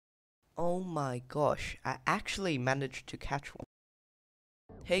Oh my gosh, I actually managed to catch one.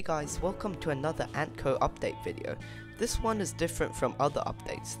 Hey guys, welcome to another Antco update video. This one is different from other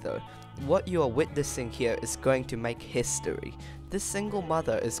updates though. What you are witnessing here is going to make history. This single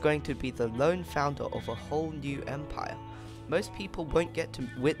mother is going to be the lone founder of a whole new empire. Most people won't get to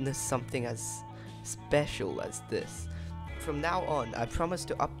witness something as special as this. From now on, I promise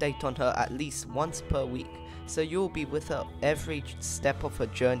to update on her at least once per week, so you'll be with her every step of her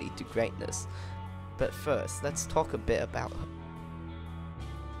journey to greatness. But first, let's talk a bit about her.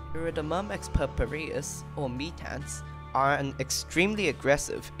 Iridomyrmex purpureus, or meat ants, are an extremely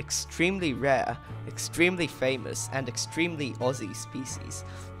aggressive, extremely rare, extremely famous, and extremely Aussie species.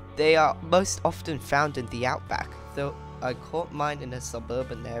 They are most often found in the outback, though I caught mine in a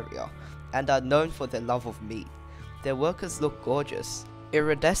suburban area, and are known for their love of meat. Their workers look gorgeous,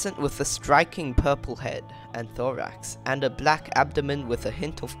 iridescent with a striking purple head and thorax, and a black abdomen with a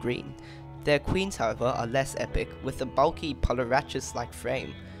hint of green. Their queens, however, are less epic, with a bulky polyraceous-like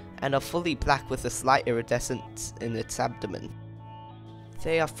frame, and are fully black with a slight iridescence in its abdomen.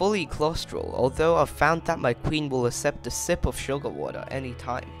 They are fully claustral, although I've found that my queen will accept a sip of sugar water any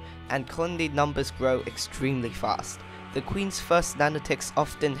time, and colony numbers grow extremely fast. The queen's first nanoticks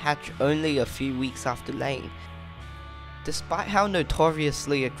often hatch only a few weeks after laying. Despite how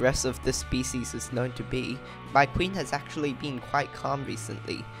notoriously aggressive this species is known to be, my queen has actually been quite calm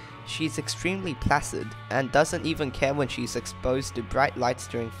recently. She's extremely placid, and doesn't even care when she's exposed to bright lights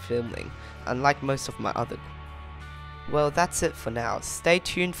during filming, unlike most of my other. Well, that's it for now. Stay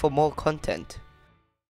tuned for more content.